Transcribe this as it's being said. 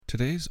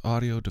Today's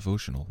audio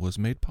devotional was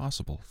made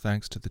possible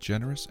thanks to the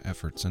generous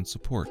efforts and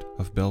support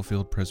of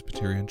Bellefield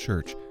Presbyterian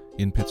Church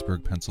in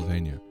Pittsburgh,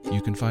 Pennsylvania.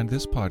 You can find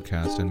this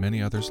podcast and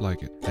many others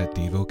like it at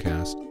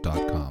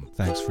Devocast.com.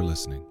 Thanks for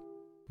listening.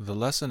 The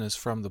lesson is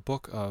from the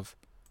book of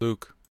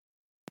Luke.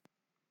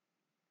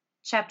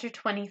 Chapter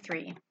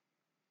 23.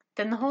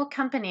 Then the whole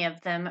company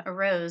of them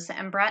arose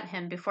and brought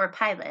him before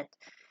Pilate.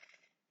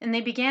 And they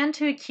began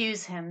to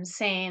accuse him,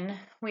 saying,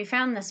 "We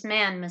found this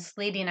man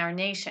misleading our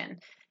nation,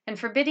 and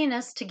forbidding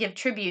us to give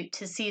tribute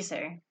to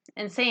Caesar,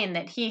 and saying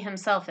that he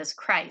himself is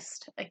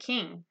Christ, a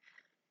king."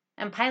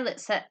 And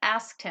Pilate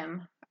asked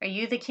him, "Are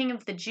you the king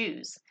of the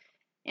Jews?"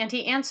 And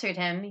he answered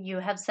him, "You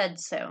have said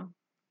so."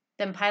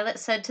 Then Pilate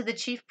said to the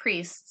chief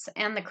priests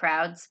and the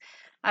crowds,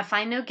 "I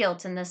find no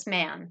guilt in this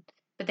man."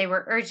 But they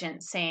were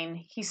urgent,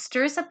 saying, "He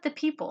stirs up the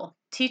people,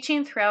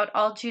 teaching throughout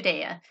all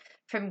Judea,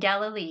 from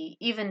Galilee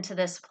even to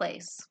this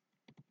place."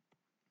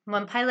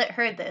 When Pilate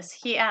heard this,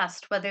 he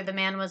asked whether the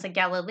man was a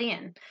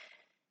Galilean.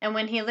 And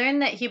when he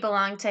learned that he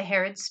belonged to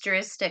Herod's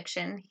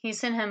jurisdiction, he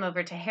sent him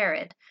over to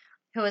Herod,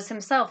 who was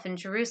himself in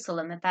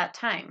Jerusalem at that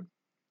time.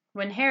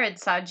 When Herod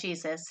saw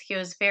Jesus, he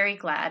was very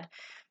glad,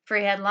 for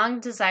he had long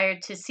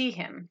desired to see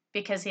him,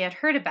 because he had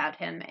heard about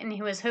him, and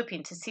he was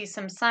hoping to see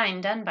some sign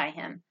done by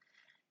him.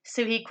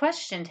 So he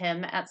questioned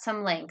him at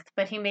some length,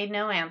 but he made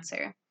no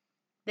answer.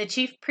 The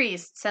chief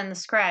priests and the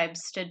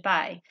scribes stood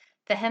by,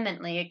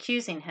 vehemently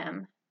accusing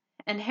him.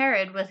 And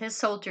Herod with his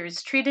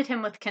soldiers treated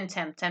him with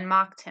contempt and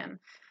mocked him.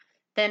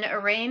 Then,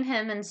 arraying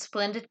him in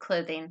splendid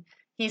clothing,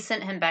 he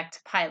sent him back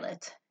to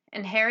Pilate.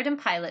 And Herod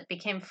and Pilate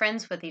became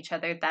friends with each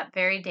other that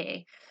very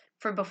day,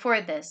 for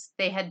before this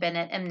they had been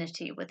at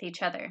enmity with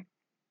each other.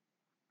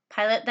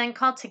 Pilate then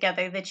called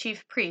together the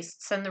chief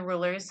priests and the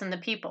rulers and the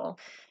people,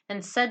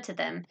 and said to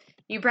them,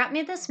 "You brought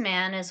me this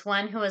man as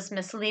one who was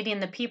misleading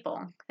the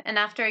people, and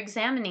after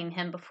examining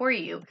him before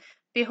you,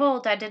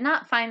 behold, I did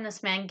not find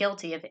this man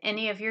guilty of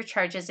any of your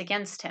charges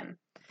against him.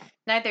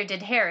 Neither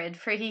did Herod,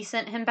 for he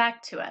sent him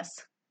back to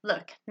us.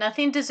 Look,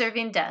 nothing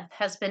deserving death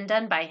has been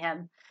done by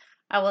him.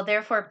 I will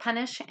therefore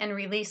punish and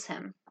release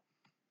him."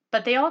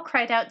 But they all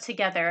cried out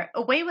together,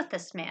 "Away with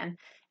this man,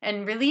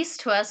 and release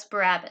to us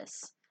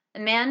Barabbas," a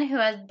man who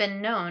had been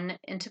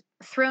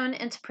thrown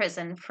into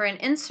prison for an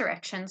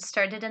insurrection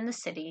started in the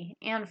city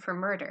and for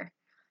murder.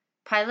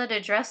 Pilate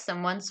addressed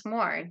them once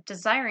more,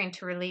 desiring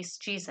to release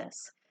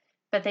Jesus.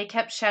 But they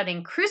kept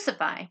shouting,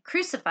 "Crucify!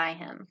 Crucify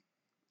him!"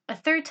 A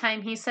third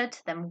time he said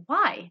to them,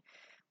 "Why?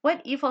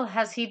 What evil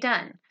has he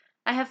done?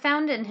 I have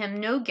found in him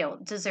no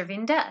guilt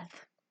deserving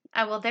death.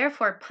 I will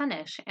therefore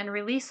punish and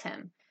release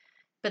him."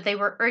 But they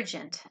were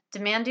urgent,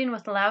 demanding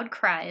with loud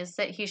cries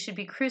that he should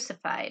be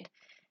crucified,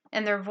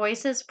 and their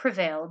voices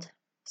prevailed.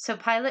 So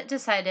Pilate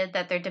decided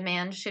that their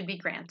demand should be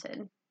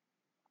granted.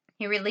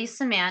 He released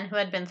a man who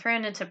had been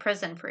thrown into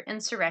prison for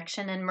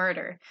insurrection and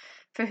murder,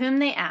 for whom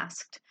they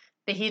asked,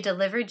 but he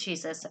delivered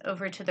Jesus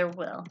over to their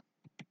will.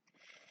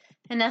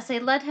 And as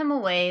they led him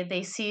away,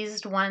 they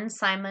seized one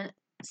Simon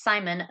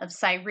of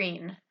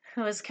Cyrene,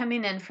 who was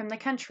coming in from the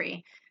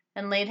country,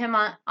 and laid him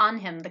on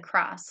him the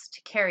cross,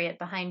 to carry it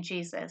behind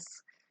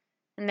Jesus.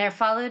 And there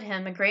followed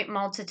him a great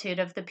multitude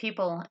of the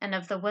people and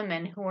of the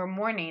women who were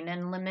mourning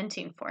and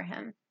lamenting for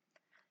him.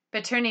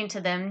 But turning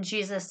to them,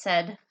 Jesus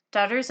said,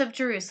 "Daughters of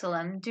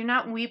Jerusalem, do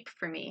not weep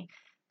for me,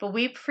 but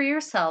weep for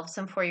yourselves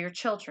and for your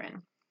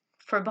children.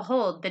 For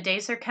behold, the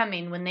days are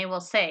coming when they will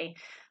say,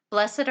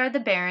 'Blessed are the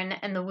barren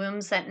and the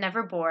wombs that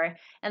never bore,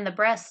 and the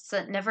breasts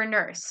that never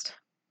nursed.'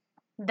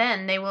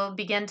 Then they will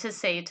begin to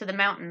say to the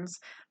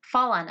mountains,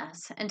 'Fall on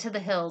us,' and to the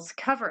hills,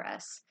 'Cover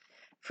us.'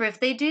 For if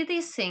they do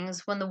these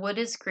things when the wood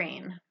is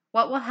green,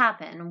 what will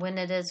happen when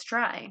it is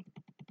dry?"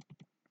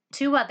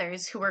 2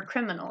 others, who were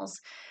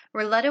criminals,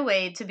 were led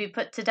away to be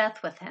put to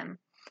death with him.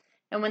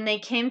 And when they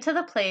came to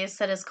the place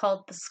that is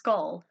called the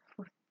Skull,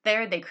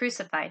 there they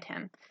crucified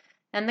him,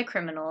 and the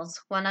criminals,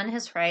 one on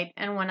his right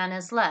and one on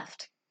his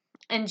left.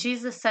 And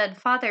Jesus said,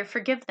 "Father,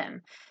 forgive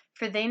them,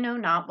 for they know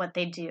not what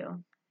they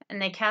do."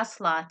 And they cast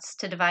lots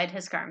to divide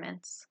his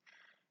garments.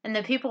 And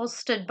the people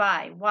stood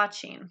by,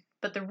 watching,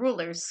 but the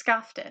rulers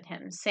scoffed at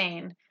him,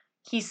 saying,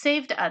 "He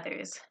saved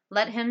others.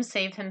 Let him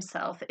save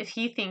himself, if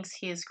he thinks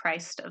he is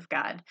Christ of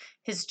God,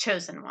 his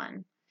chosen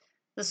one."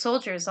 The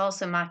soldiers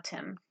also mocked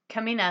him,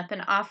 coming up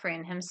and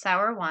offering him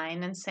sour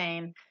wine, and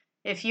saying,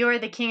 "If you are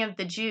the king of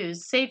the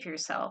Jews, save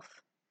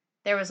yourself."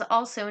 There was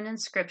also an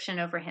inscription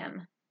over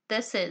him,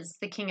 "This is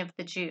the King of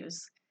the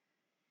Jews."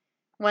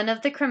 One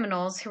of the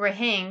criminals who were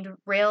hanged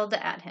railed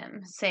at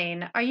him,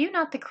 saying, "Are you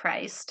not the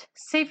Christ?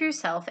 Save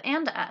yourself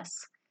and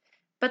us."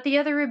 But the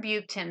other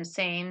rebuked him,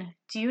 saying,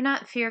 "Do you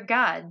not fear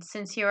God,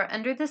 since you are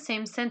under the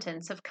same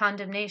sentence of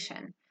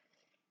condemnation?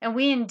 And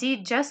we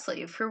indeed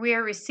justly, for we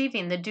are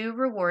receiving the due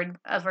reward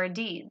of our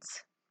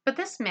deeds. But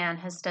this man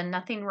has done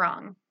nothing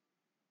wrong."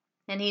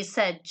 And he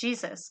said,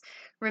 "Jesus,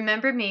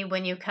 remember me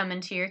when you come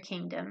into your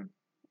kingdom."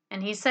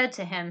 And he said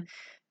to him,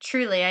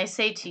 "Truly I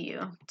say to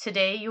you,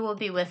 today you will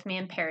be with me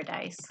in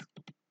paradise."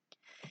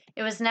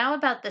 It was now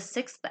about the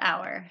 6th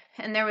hour,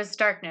 and there was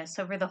darkness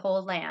over the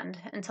whole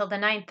land, until the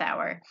 9th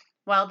hour,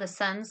 while the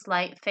sun's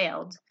light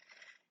failed,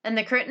 and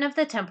the curtain of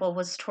the temple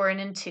was torn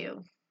in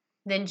two.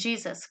 Then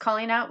Jesus,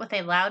 calling out with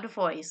a loud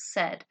voice,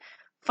 said,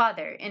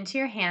 "Father, into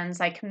your hands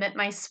I commit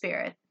my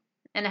spirit."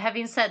 And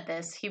having said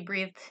this, he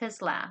breathed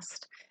his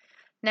last.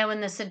 Now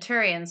when the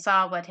centurion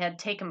saw what had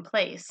taken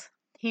place,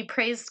 he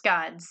praised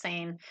God,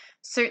 saying,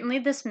 "Certainly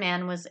this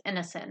man was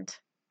innocent."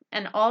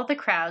 And all the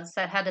crowds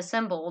that had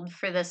assembled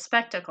for this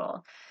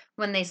spectacle,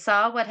 when they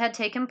saw what had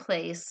taken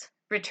place,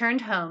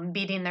 returned home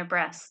beating their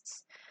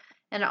breasts.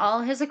 And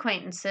all his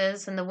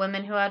acquaintances and the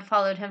women who had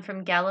followed him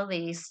from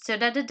Galilee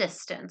stood at a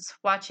distance,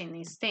 watching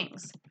these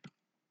things.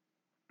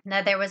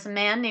 Now there was a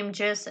man named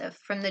Joseph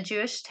from the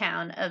Jewish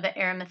town of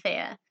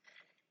Arimathea.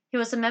 He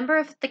was a member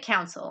of the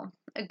council,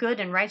 a good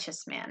and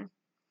righteous man,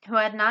 who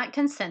had not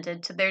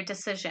consented to their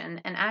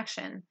decision and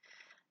action,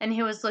 and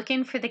he was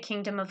looking for the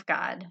kingdom of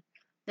God.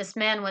 This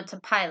man went to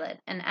Pilate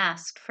and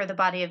asked for the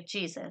body of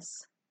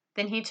Jesus.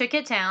 Then he took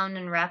it down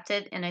and wrapped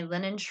it in a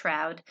linen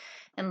shroud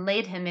and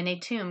laid him in a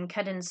tomb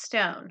cut in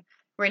stone,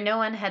 where no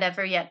one had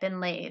ever yet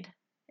been laid.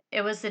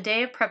 It was the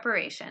day of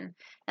preparation,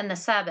 and the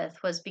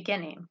Sabbath was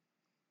beginning.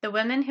 The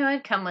women who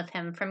had come with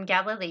him from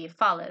Galilee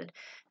followed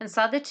and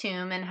saw the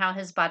tomb and how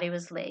his body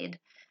was laid.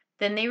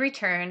 Then they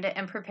returned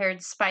and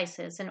prepared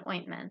spices and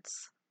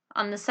ointments.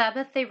 On the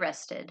Sabbath they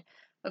rested,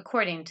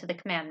 according to the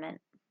commandment.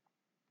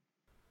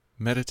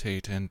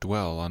 Meditate and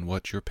dwell on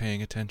what you're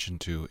paying attention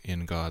to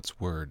in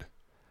God's Word.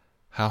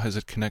 How has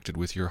it connected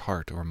with your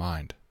heart or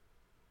mind?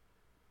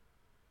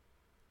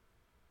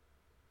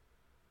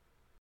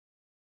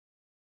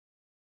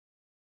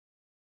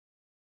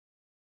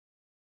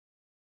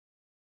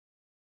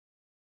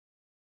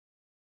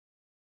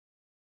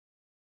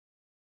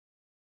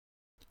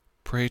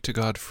 Pray to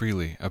God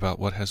freely about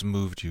what has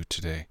moved you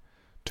today.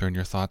 Turn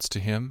your thoughts to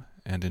Him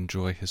and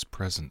enjoy His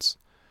presence.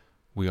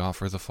 We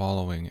offer the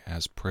following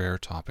as prayer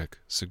topic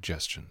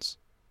suggestions.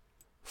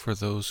 For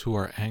those who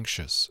are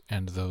anxious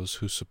and those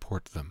who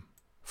support them.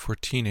 For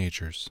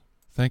teenagers.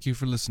 Thank you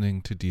for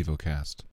listening to Devocast.